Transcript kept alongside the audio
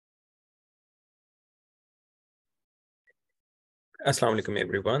Assalamu alaikum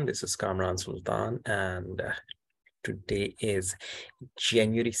everyone, this is Kamran Sultan and today is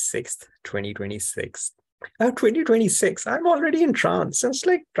January 6th, 2026. 2026, I'm already in trance. It's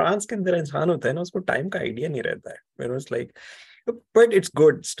like trance के अंदर इंसान होता है ना, उसको time का idea नहीं रहता है. It's like, but it's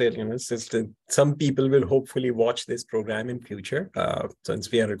good still, it's just some people will hopefully watch this program in future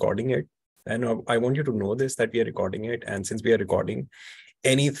since we are recording it. And I want you to know this, that we are recording it. And since we are recording,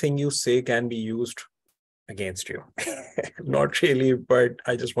 anything you say can be used against you. Not really, but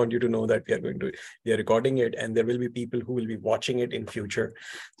I just want you to know that we are recording it and there will be people who will be watching it in future.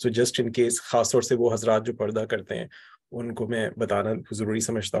 So just in case, खास तौर से वो हजरात जो पर्दा करते हैं उनको मैं बताना जरूरी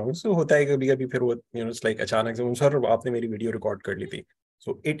समझता हूँ. So होता है कभी कभी फिर वो it's like अचानक से सर आपने मेरी वीडियो रिकॉर्ड कर ली थी.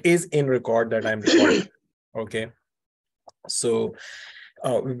 So it is in record that I'm recording. Okay. So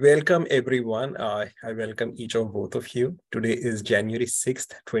welcome everyone. I welcome each of both of you. Today is January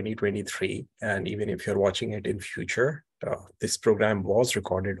 6th, 2023. And even if you're watching it in future, this program was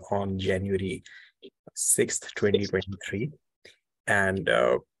recorded on January 6th, 2023. And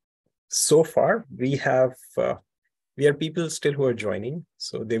so far we are people still who are joining.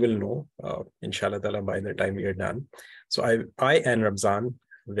 So they will know, inshallah ta'ala, by the time we are done. So I and Ramzan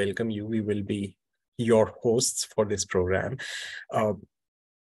welcome you. We will be your hosts for this program.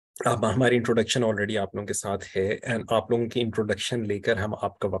 अब हमारी introduction already आप लोगों के साथ है and आप लोगों की इंट्रोडक्शन लेकर हम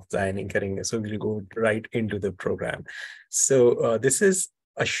आपका वक्त ज़ाया नहीं करेंगे. So will go right into the programme. So this is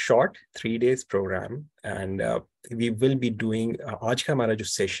a short 3 days programme and we will be doing आज का हमारा जो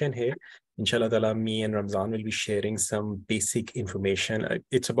सेशन है इंशाल्लाह ताला me and Ramzan will be sharing some basic information.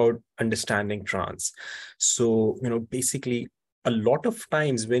 It's about understanding trans. So basically a lot of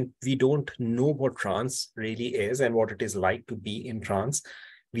times when we don't know what trance really is and what it is like to be in trance,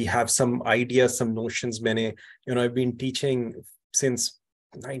 we have some ideas, some notions. I've been teaching since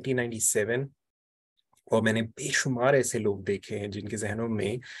 1997 और मैंने बेशुमार ऐसे लोग देखे हैं जिनके जहनों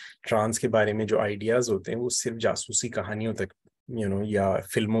में trans के बारे में जो आइडियाज होते हैं वो सिर्फ जासूसी कहानियों तक या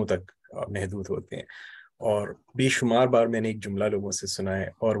फिल्मों तक महदूद होते हैं. और बेशुमार बार मैंने एक जुमला लोगों से सुना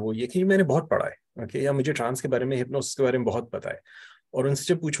है और वो ये कि मैंने बहुत पढ़ा है, ओके, या मुझे ट्रांस के बारे में, हिप्नोसिस के बारे में बहुत पता है. और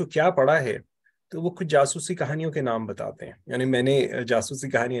उनसे जब पूछो क्या पढ़ा है तो वो कुछ जासूसी कहानियों के नाम बताते हैं. यानी मैंने जासूसी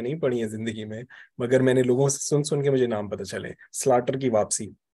कहानियां नहीं पढ़ी हैं जिंदगी में, मगर मैंने लोगों से सुन के मुझे नाम पता चले. स्लाटर की वापसी,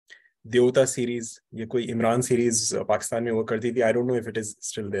 देवता सीरीज, ये कोई इमरान सीरीज पाकिस्तान में वो करती थी, I don't know if it is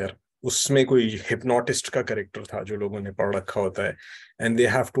still there. उसमें कोई हिप्नोटिस्ट का कैरेक्टर था जो लोगों ने पढ़ रखा होता है and they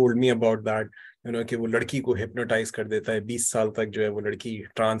have told me about that कि वो लड़की को हिप्नोटाइज कर देता है, 20 साल तक जो है वो लड़की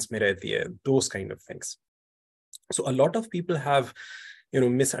ट्रांस में रहती है. Those kind of things. So a lot of people have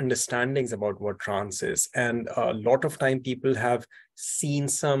misunderstandings about what trance is, and a lot of time people have seen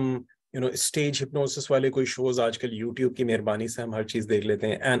some stage hypnosis वाले कोई shows. आजकल YouTube की मेहरबानी से हम हर चीज देख लेते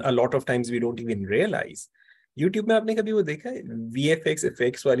हैं and a lot of times we don't even realize. YouTube में आपने कभी वो देखा है VFX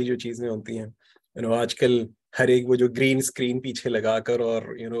effects वाली जो चीजें होती हैं, आजकल हर एक वो जो ग्रीन स्क्रीन पीछे लगाकर और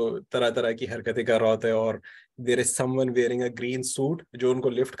तरह तरह की हरकतें कर रहा होता है और there is someone wearing a green suit जो उनको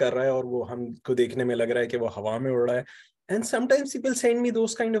लिफ्ट कर रहा है और वो हमको देखने में लग रहा है कि वो हवा में उड़ रहा है. And sometimes people send me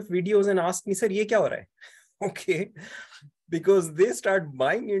those kind of videos and ask me, sir, ये क्या हो रहा है? Okay, because they start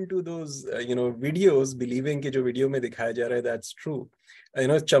buying into those videos, believing कि जो वीडियो में दिखाया जा रहा है that's true.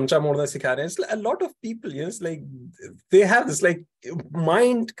 चमचा मोड़ना सिखा रहे हैं. It's a lot of people, it's like they have this like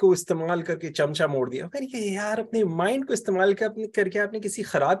mind को इस्तेमाल करके चमचा मोड़ दिया. मैंने कहा यार अपने mind को इस्तेमाल करके आपने किसी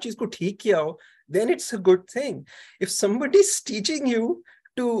खराब चीज को ठीक किया हो, then it's a good thing. If somebody is teaching you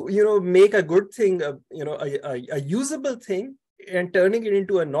to make a good thing, a usable thing, and turning it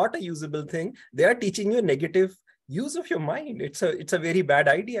into a not a usable thing, they are teaching you a negative use of your mind. It's a very bad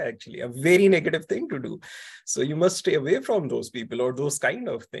idea, actually, a very negative thing to do. So you must stay away from those people or those kind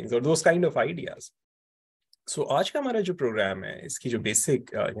of things or those kind of ideas. So आज का हमारा जो programme है इसकी जो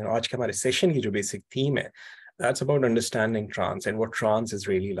basic आज का हमारे सेशन की जो बेसिक थीम है, that's about understanding trance and what trance is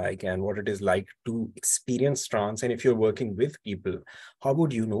really like and what it is like to experience trance. And if you're working with people, how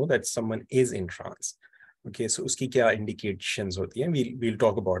would you know that someone is in trance? Okay, so uski kya indications hoti hain, we'll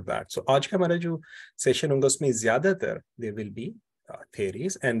talk about that. So aaj ka hamara jo session hoga usme zyadatar there will be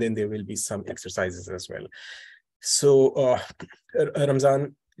theories and then there will be some exercises as well. So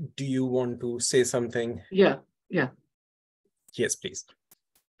Ramzan, do you want to say something? Yeah. Yes, please.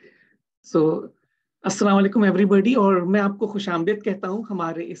 So अस्सलाम वालेकुम everybody, और मैं आपको खुशामदीद कहता हूं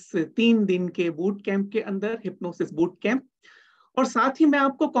हमारे इस 3 दिन के बूट कैंप के अंदर, हिप्नोसिस बूट कैंप. और साथ ही मैं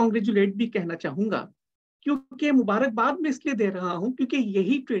आपको कॉन्ग्रेचुलेट भी कहना चाहूंगा, क्योंकि मुबारकबाद मैं इसलिए दे रहा हूं क्योंकि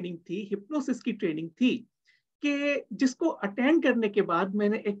यही ट्रेनिंग थी, हिप्नोसिस की ट्रेनिंग थी, कि जिसको अटेंड करने के बाद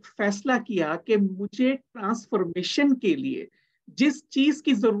मैंने एक फैसला किया कि मुझे ट्रांसफॉर्मेशन के लिए जिस चीज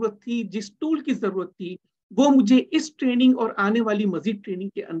की जरूरत थी, जिस टूल की जरूरत थी, वो मुझे इस ट्रेनिंग और आने वाली मजीद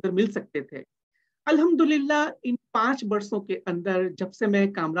ट्रेनिंग के अंदर मिल सकते थे। अल्हम्दुलिल्लाह इन 5 वर्षों के अंदर जब से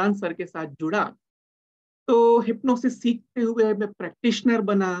मैं कामरान सर के साथ जुड़ा, तो हिप्नोसिस सीखते हुए मैं प्रैक्टिशनर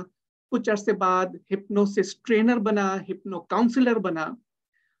बना, कुछ अरसे बाद हिप्नोसिस ट्रेनर बना, हिप्नो काउंसलर बना,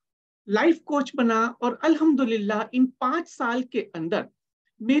 लाइफ कोच बना, और अल्हम्दुलिल्लाह इन 5 साल के अंदर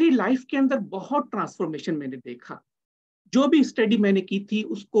मेरी लाइफ के अंदर बहुत ट्रांसफॉर्मेशन मैंने देखा। जो भी स्टडी मैंने की थी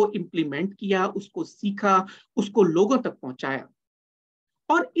उसको इम्प्लीमेंट किया, उसको सीखा, उसको लोगों तक पहुंचाया।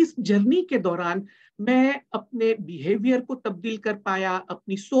 और इस जर्नी के दौरान मैं अपने बिहेवियर को तब्दील कर पाया,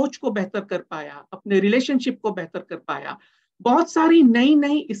 अपनी सोच को बेहतर कर पाया, अपने रिलेशनशिप को बेहतर कर पाया, बहुत सारी नई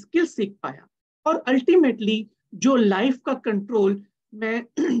नई स्किल सीख पाया, और अल्टीमेटली जो लाइफ का कंट्रोल मैं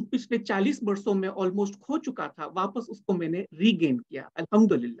पिछले 40 वर्षों में ऑलमोस्ट खो चुका था, वापस उसको मैंने रीगेन किया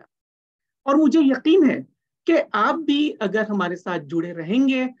अल्हम्दुलिल्लाह। और मुझे यकीन है कि आप भी अगर हमारे साथ जुड़े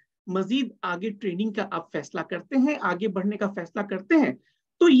रहेंगे, मजीद आगे ट्रेनिंग का आप फैसला करते हैं, आगे बढ़ने का फैसला करते हैं,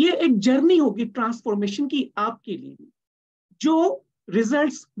 तो ये एक जर्नी होगी ट्रांसफॉर्मेशन की आपके लिए। जो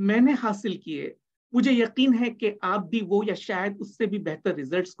रिजल्ट्स मैंने हासिल किए, मुझे यकीन है कि आप भी वो या शायद उससे भी बेहतर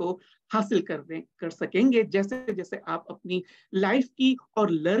रिजल्ट्स को हासिल कर सकेंगे, जैसे जैसे आप अपनी लाइफ की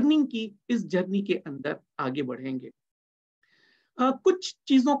और लर्निंग की इस जर्नी के अंदर आगे बढ़ेंगे। कुछ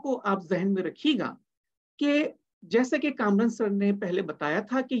चीजों को आप जहन में रखिएगा कि जैसे कि कामरान सर ने पहले बताया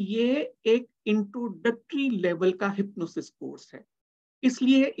था कि ये एक इंट्रोडक्टरी लेवल का हिप्नोसिस कोर्स है,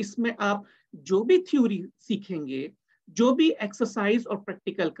 इसलिए इसमें आप जो भी थ्योरी सीखेंगे, जो भी एक्सरसाइज और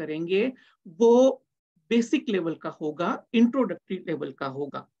प्रैक्टिकल करेंगे, वो बेसिक लेवल का होगा, इंट्रोडक्टरी लेवल का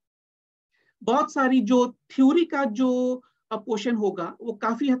होगा। बहुत सारी जो थ्योरी का जो पोर्शन होगा वो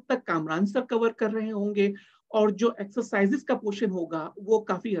काफी हद तक कामरान सर कवर कर रहे होंगे, और जो एक्सरसाइजेस का पोर्शन होगा वो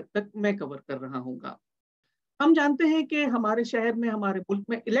काफी हद तक मैं कवर कर रहा हूँगा। हम जानते हैं कि हमारे शहर में, हमारे मुल्क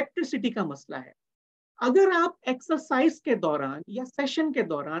में इलेक्ट्रिसिटी का मसला है। अगर आप एक्सरसाइज के दौरान या सेशन के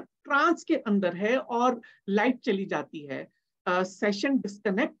दौरान ट्रांस के अंदर है और लाइट चली जाती है, सेशन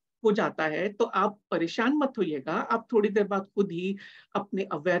डिस्कनेक्ट हो जाता है, तो आप परेशान मत होइएगा, आप थोड़ी देर बाद खुद ही अपने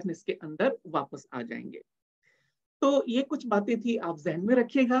अवेयरनेस के अंदर वापस आ जाएंगे। तो ये कुछ बातें थी, आप जहन में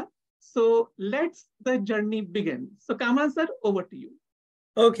रखिएगा। So let's the journey begin. So Kamran sir, over to you.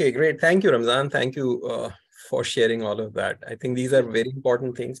 Okay, great. Thank you, Ramzan. Thank you for sharing all of that. I think these are very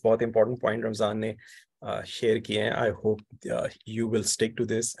important things. बहुत important point Ramzan ने share किए हैं. I hope you will stick to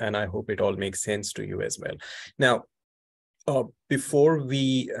this, and I hope it all makes sense to you as well. Now, before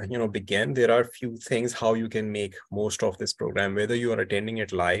we begin, there are a few things how you can make most of this program, whether you are attending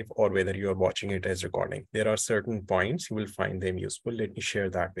it live or whether you are watching it as recording. There are certain points you will find them useful. Let me share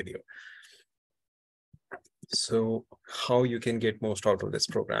that with you. So how you can get most out of this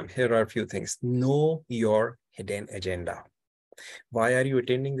program? Here are a few things. Know your hidden agenda. Why are you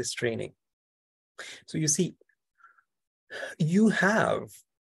attending this training? So you see, you have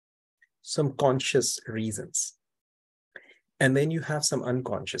some conscious reasons, and then you have some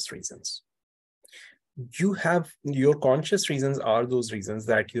unconscious reasons. You have your conscious reasons are those reasons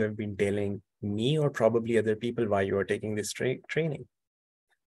that you have been telling me or probably other people why you are taking this training.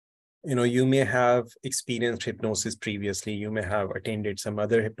 You may have experienced hypnosis previously. You may have attended some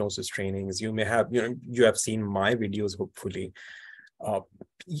other hypnosis trainings. You may have, you have seen my videos, hopefully.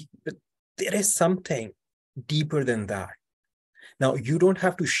 But there is something deeper than that. Now, you don't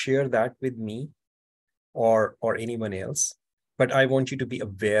have to share that with me or anyone else, but I want you to be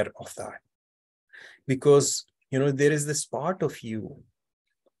aware of that. Because, there is this part of you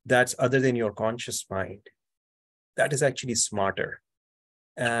that's other than your conscious mind that is actually smarter.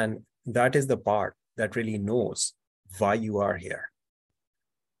 And that is the part that really knows why you are here.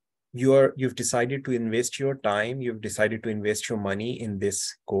 You've decided to invest your time, you've decided to invest your money in this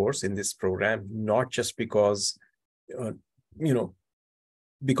course, in this program, not just because,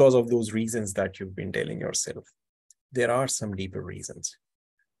 because of those reasons that you've been telling yourself. There are some deeper reasons.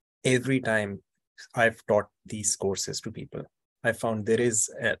 Every time I've taught these courses to people, I found there's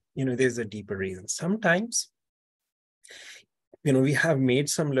a deeper reason. Sometimes we have made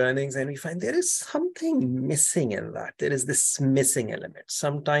some learnings and we find there is something missing in that. There is this missing element.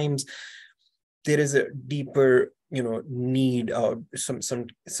 Sometimes there is a deeper, need or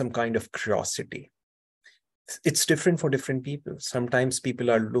some kind of curiosity. It's different for different people. Sometimes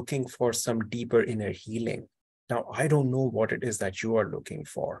people are looking for some deeper inner healing. Now, I don't know what it is that you are looking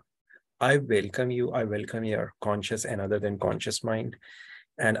for. I welcome you. I welcome your conscious and other than conscious mind.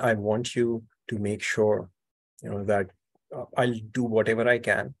 And I want you to make sure, that I'll do whatever I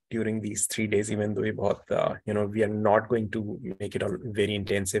can during these 3 days, even though we are not going to make it all very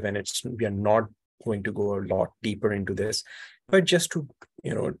intensive, and we are not going to go a lot deeper into this, but just to,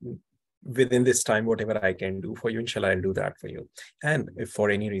 within this time, whatever I can do for you, inshallah, I'll do that for you. And if for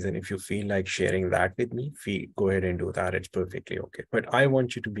any reason, if you feel like sharing that with me, go ahead and do that. It's perfectly okay. But I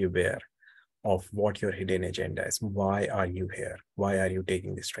want you to be aware of what your hidden agenda is. Why are you here? Why are you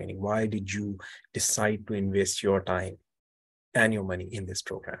taking this training? Why did you decide to invest your time and your money in this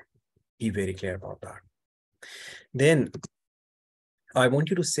program? Be very clear about that. Then I want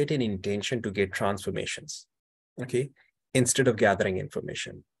you to set an intention to get transformations, okay, instead of gathering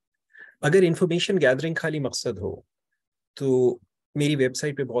information. अगर information gathering खाली मकसद हो तो मेरी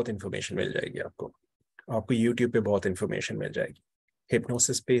website पे बहुत information मिल जाएगी आपको YouTube पे बहुत information मिल जाएगी,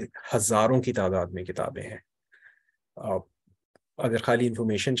 हिप्नोसिस पे हजारों की तादाद में किताबें हैं. अगर खाली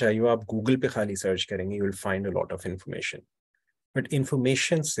information चाहिए हो आप गूगल पे खाली सर्च करेंगे, you will find a lot of information. But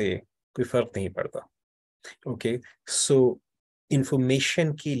information से कोई फर्क नहीं पड़ता. Okay, so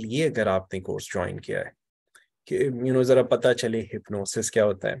information के लिए अगर आपने कोर्स ज्वाइन किया है कि जरा पता चले हिप्नोसिस क्या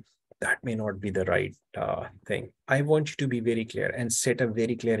होता है, that may not be the right thing. I want you to be very clear and set a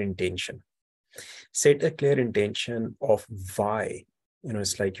very clear intention. Set a clear intention of why,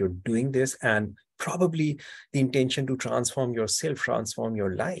 it's like you're doing this, and probably the intention to transform yourself, transform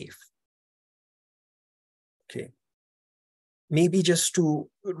your life. Okay. Maybe just to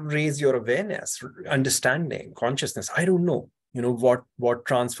raise your awareness, understanding, consciousness. I don't know, what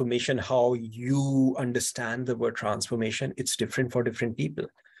transformation, how you understand the word transformation. It's different for different people.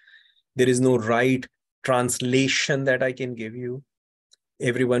 There is no right translation that I can give you.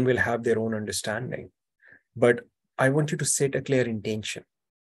 Everyone will have their own understanding. But I want you to set a clear intention.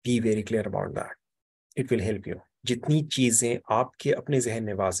 Be very clear about that. It will help you. जितनी चीजें आपके अपने ज़हन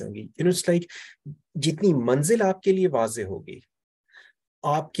में वाज़े होंगी, it's like जितनी मंजिल आपके लिए वाज़े होगी,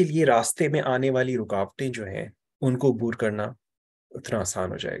 आपके लिए रास्ते में आने वाली रुकावटें जो हैं उनको दूर करना उतना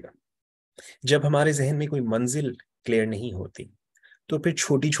आसान हो जाएगा. जब हमारे ज़हन में कोई मंजिल क्लियर नहीं होती तो फिर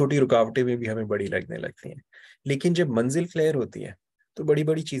छोटी छोटी रुकावटें भी हमें बड़ी लगने लगती हैं. लेकिन जब मंजिल क्लियर होती है तो बड़ी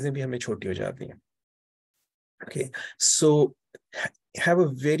बड़ी चीजें भी हमें छोटी हो जाती हैं. Okay, so have a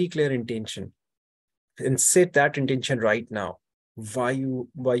very clear intention and set that intention right now. Why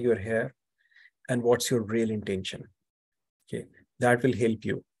you're here and what's your real intention. Okay, that will help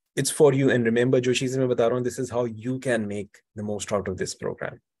you. It's for you. And remember, जो चीजें मैं बता रहा हूँ, this is how you can make the most out of this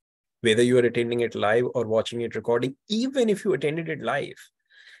program. Whether you are attending it live or watching it recording, even if you attended it live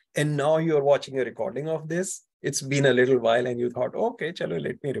and now you are watching a recording of this, it's been a little while and you thought, okay, chalo,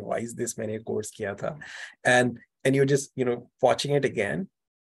 let me revise this. मैंने course किया था. And you're just, watching it again.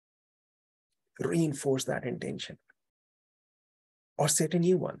 Reinforce that intention or set a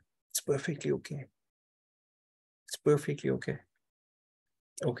new one. It's perfectly okay. It's perfectly okay.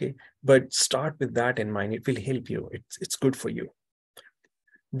 Okay. But start with that in mind. It will help you. It's good for you.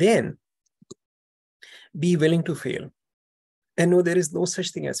 Then be willing to fail. And no, there is no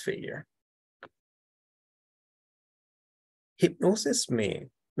such thing as failure. Hypnosis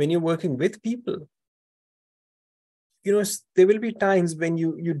when you're working with people, there will be times when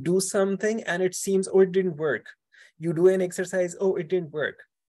you do something and it seems, oh, it didn't work. You do an exercise, oh, it didn't work.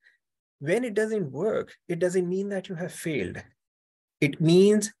 When it doesn't work, it doesn't mean that you have failed. It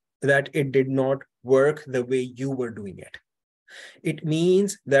means that it did not work the way you were doing it. It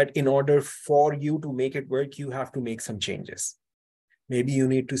means that in order for you to make it work, you have to make some changes. Maybe you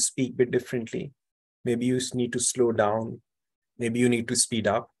need to speak a bit differently. Maybe you need to slow down. Maybe you need to speed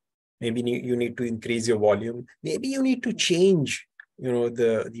up. Maybe you need to increase your volume. Maybe you need to change,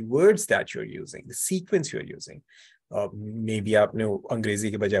 the words that you're using, the sequence you're using. Maybe आपने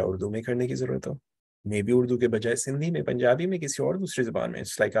अंग्रेजी के बजाय उर्दू में करने की जरूरत हो. Maybe Urdu के बजाय सिंधी में, पंजाबी में, किसी और दूसरी ज़बान में.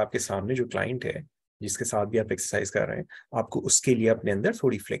 It's like आपके सामने जो क्लाइंट है, जिसके साथ भी आप एक्सरसाइज कर रहे हैं, आपको उसके लिए अपने अंदर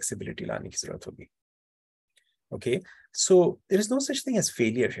थोड़ी फ्लेक्सिबिलिटी लाने की जरूरत होगी. Okay, so there is no such thing as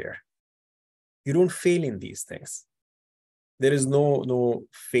failure here. You don't fail in these things. There is no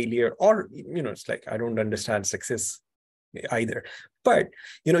failure, or it's like I don't understand success either. But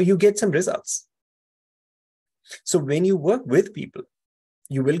you get some results. So when you work with people,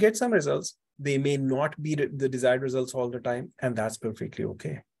 you will get some results. They may not be the desired results all the time, and that's perfectly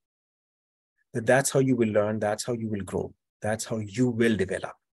okay. That's how you will learn. That's how you will grow. That's how you will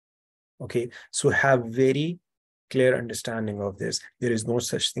develop. Okay, so have very clear understanding of this. There is no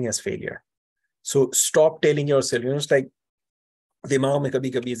such thing as failure. So stop telling yourself, it's like दिमाग में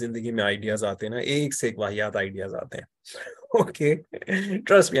कभी-कभी जिंदगी में ideas आते हैं ना, एक से एक वाहियात आइडियाज आते हैं. Okay,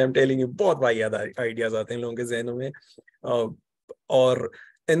 trust me, I'm telling you, बहुत वाहियात आइडियाज आते हैं लोगों के ज़हनों में, और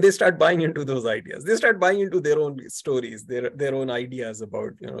and they start buying into those ideas. They start buying into their own stories, their own ideas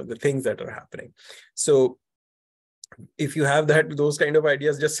about the things that are happening. So if you have those kind of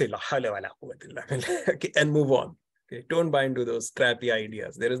ideas, just say la hawla wala quwwata illa billah and move on. Okay, don't buy into those crappy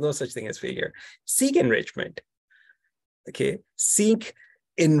ideas. There is no such thing as failure. Seek enrichment. Okay, seek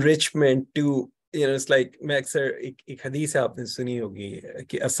enrichment to, you know, it's like मैं अक्सर एक हदीस है आपने सुनी होगी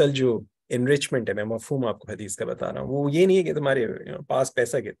कि असल जो enrichment है, मैं मफहूम आपको हदीस का बता रहा हूँ, वो ये नहीं है कि तुम्हारे पास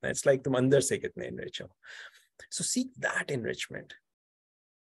पैसा कितना है, it's like तुम अंदर से कितने enrich हो. So seek that enrichment.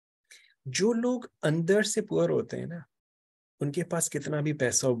 जो लोग अंदर से पुअर होते हैं ना, उनके पास कितना भी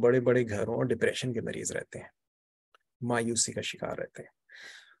पैसा हो, बड़े बड़े घर हो, और डिप्रेशन के मरीज रहते हैं, मायूसी का शिकार रहते हैं.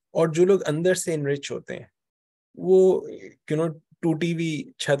 और जो लोग अंदर से enrich होते हैं, वो टूटी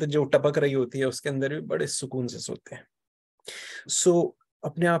हुई छत जो टपक रही होती है उसके अंदर भी बड़े सुकून से सोते हैं. सो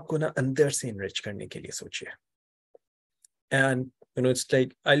अपने आप को ना अंदर से इनरिच करने के लिए सोचिए. And it's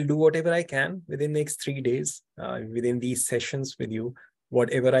like I'll do whatever I can within next 3 days, within these sessions with you,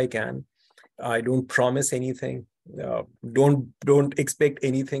 whatever I can. I don't promise anything. Don't expect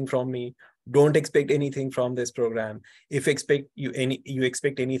anything from me. Don't expect anything from this program. If you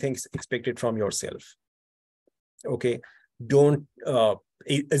expect anything, expect it from yourself. Okay, don't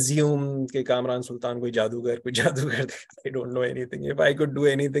assume कि Kamran Sultan कोई जादूगर. I don't know anything. If I could do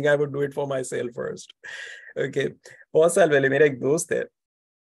anything, I would do it for myself first. Okay, बहुत साल पहले मेरा एक दोस्त है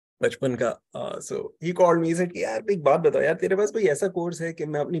बचपन का, so he called me, he said कि यार एक बात बताओ यार, तेरे पास कोई ऐसा कोर्स है कि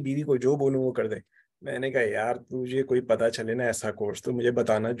मैं अपनी बीवी को जो बोलूं वो कर दे. मैंने कहा यार तुझे कोई पता चले ना ऐसा कोर्स, तो मुझे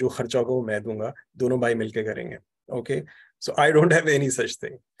बताना, जो खर्चा होगा वो मैं दूंगा, दोनों भाई मिलके करेंगे. Okay, so I don't have any such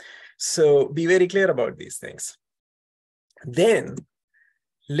thing. So be very clear about these things. Then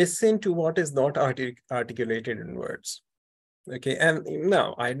listen to what is not articulated in words. Okay, and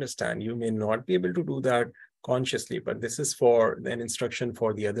now I understand you may not be able to do that consciously, but this is for an instruction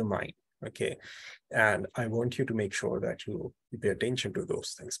for the other mind. Okay, and I want you to make sure that you pay attention to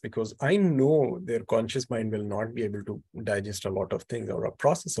those things, because I know their conscious mind will not be able to digest a lot of things or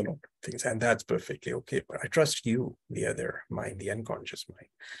process a lot of things, and that's perfectly okay. But I trust you, the other mind, the unconscious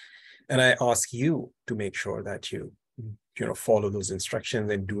mind, and I ask you to make sure that you follow those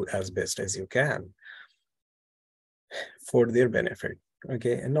instructions and do as best as you can for their benefit,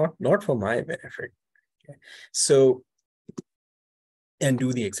 okay, and not for my benefit. Okay, so and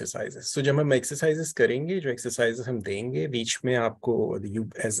do the exercises. So जब हम exercises करेंगे, जो exercises हम देंगे बीच में आपको, you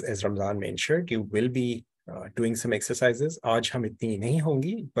as Ramzan mentioned, you will be doing some exercises. आज हम इतनी नहीं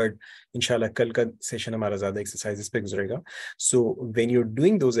होंगी, but इंशाल्लाह कल का session हमारा ज़्यादा exercises पे गुजरेगा. So when you're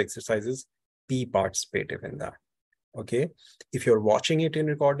doing those exercises, be participative in that. Okay, if you're watching it in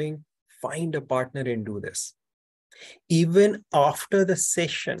recording, find a partner and do this. Even after the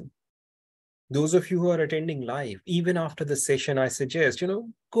session, those of you who are attending live, even after the session, I suggest,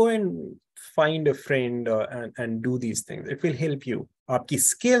 go and find a friend and do these things. It will help you. आपकी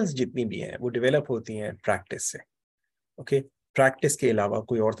skills जितनी भी हैं, वो develop होती हैं practice से. Okay, practice के अलावा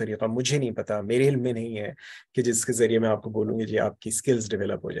कोई और तरीका मुझे नहीं पता, मेरे इल्म में नहीं है कि जिसके जरिए मैं आपको बोलूंगी जी आपकी स्किल्स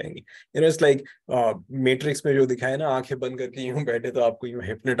डेवलप हो जाएंगी. इट्स लाइक मैट्रिक्स में जो दिखाया ना, आंखें बंद करके यूं बैठे तो आपको यूं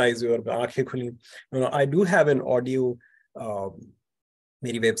हिप्नोटाइज हुए और आंखें खुली. I do have an audio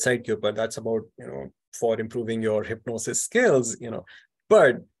मेरी वेबसाइट के ऊपर, that's about for improving your hypnosis skills,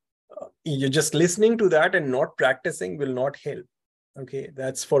 but you just listening to that and not practicing will not help. Okay,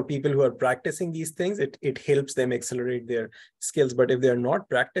 that's for people who are practicing these things. It helps them accelerate their skills. But if they're not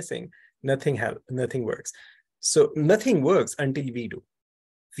practicing, nothing works. So nothing works until we do.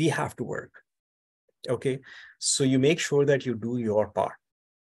 We have to work. Okay, so you make sure that you do your part.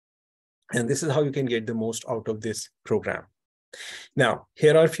 And this is how you can get the most out of this program. Now,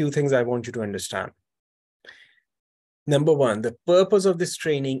 here are a few things I want you to understand. Number one, the purpose of this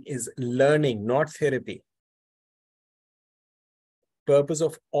training is learning, not therapy. Purpose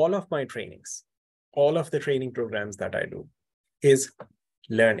of all of my trainings, all of the training programs that I do, is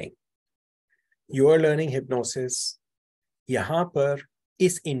learning. You are learning hypnosis. यहाँ पर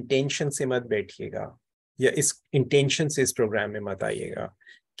इस intention से मत बैठिएगा या इस intention से इस program में मत आइएगा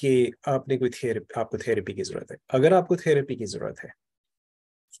कि आपको therapy की ज़रूरत है. अगर आपको therapy की ज़रूरत है,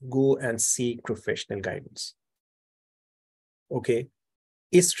 go and seek professional guidance. Okay,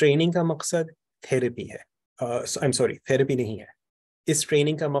 इस training का मकसद therapy है. I'm sorry, therapy नहीं है. इस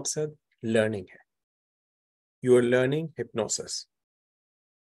ट्रेनिंग का मकसद लर्निंग है. You are learning hypnosis.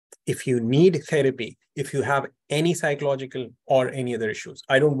 If you need therapy, if you have any psychological or any other issues,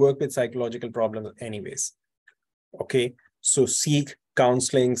 I don't work with psychological problems anyways. Okay, so seek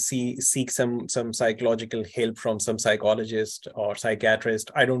counseling, seek some psychological help from some psychologist or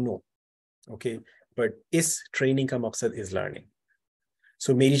psychiatrist. I don't know. Okay, but इस training का मकसद is learning.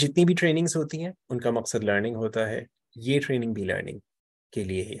 So मेरी जितनी भी trainings होती हैं उनका मकसद लर्निंग होता है. ये ट्रेनिंग भी लर्निंग के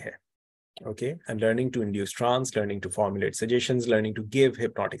लिए ही है. Okay, and learning to induce trance, learning to formulate suggestions, learning to give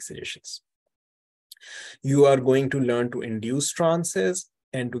hypnotic suggestions. You are going to learn to induce trances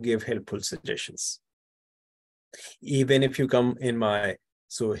and to give helpful suggestions. Even if you come in my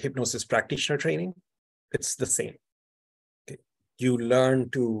hypnosis practitioner training, it's the same. Okay. You learn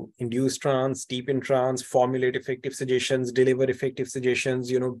to induce trance, deepen trance, formulate effective suggestions, deliver effective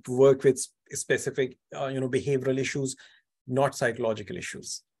suggestions, work with specific, behavioral issues, not psychological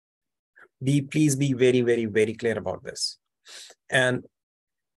issues. Please be very, very, very clear about this. And,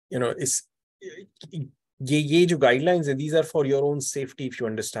 ye jo guidelines, these are for your own safety if you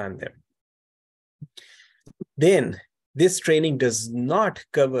understand them. Then this training does not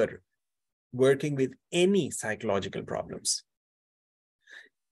cover working with any psychological problems,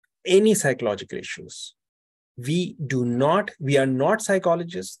 any psychological issues. We are not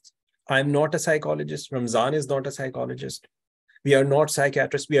psychologists. I'm not a psychologist. Ramzan is not a psychologist. We are not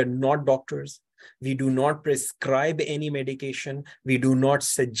psychiatrists. We are not doctors. We do not prescribe any medication. We do not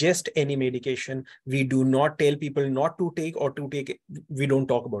suggest any medication. We do not tell people not to take or to take. We don't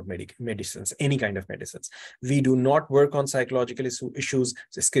talk about medicines, any kind of medicines. We do not work on psychological issues,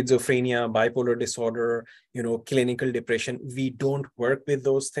 schizophrenia, bipolar disorder, clinical depression. We don't work with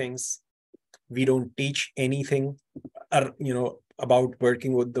those things. We don't teach anything, about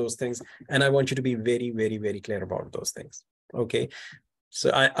working with those things. And I want you to be very, very, very clear about those things. Okay. So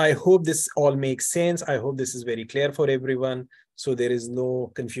I hope this all makes sense. I hope this is very clear for everyone, so there is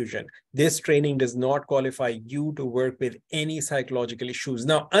no confusion. This training does not qualify you to work with any psychological issues.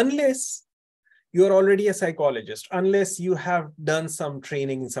 Now, unless you are already a psychologist, unless you have done some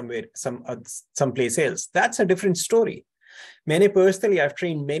training somewhere, someplace else, that's a different story. Personally, I've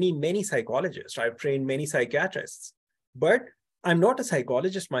trained many psychologists. I've trained many psychiatrists, but I'm not a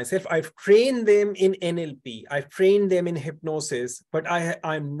psychologist myself. I've trained them in NLP. I've trained them in hypnosis, but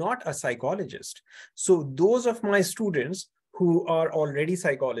I'm not a psychologist. So those of my students who are already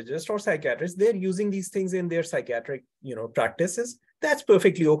psychologists or psychiatrists, they're using these things in their psychiatric, practices. That's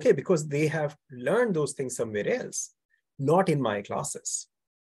perfectly okay because they have learned those things somewhere else, not in my classes.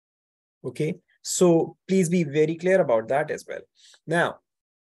 Okay. So please be very clear about that as well. Now,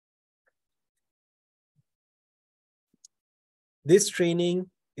 this training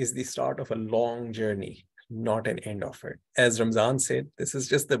is the start of a long journey, not an end of it. As Ramzan said, this is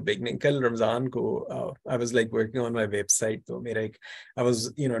just the beginning. Kal Ramzan ko, I was working on my website. So I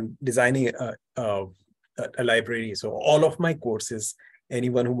was, designing a library. So all of my courses,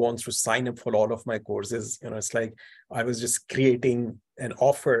 anyone who wants to sign up for all of my courses, it's I was just creating an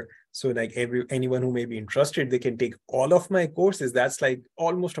offer. So anyone who may be interested, they can take all of my courses. That's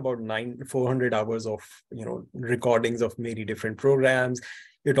almost about 400 hours of, recordings of many different programs.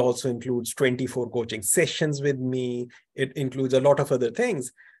 It also includes 24 coaching sessions with me. It includes a lot of other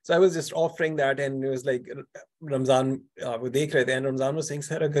things. So I was just offering that, and it was Ramzan, and Ramzan was saying,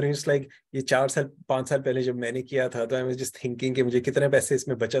 sir, agar it's ye 4 saal, 5 saal pehle jab maine kiya tha, to I was just thinking कि मुझे कितने पैसे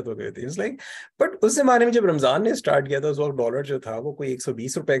इसमें बचत हो गए थे. It's but उस ज़माने में जब रमज़ान ने start किया था, उस वक्त डॉलर जो था वो कोई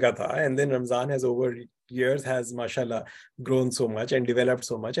 120 रुपए का था, and then Ramzan has over years has mashallah grown so much and developed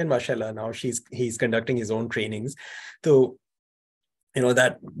so much, and mashallah now he's conducting his own trainings. So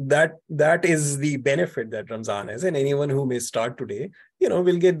that is the benefit that Ramzan has, and anyone who may start today,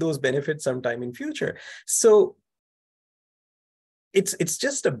 will get those benefits sometime in future. So it's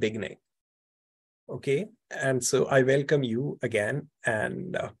just a beginning. Okay. And so I welcome you again,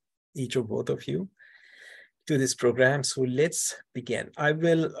 and each of both of you to this program. So let's begin. I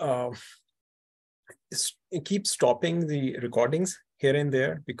will keep stopping the recordings here and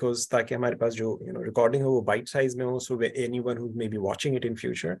there, because ताकि हमारे पास जो recording हो वो bite size में हो, so anyone who may be watching it in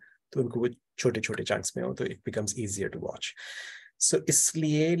future, तो उनको वो छोटे-छोटे chunks में हो, तो it becomes easier to watch. So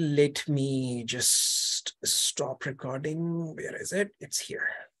इसलिए let me just stop recording. Where is it? It's here.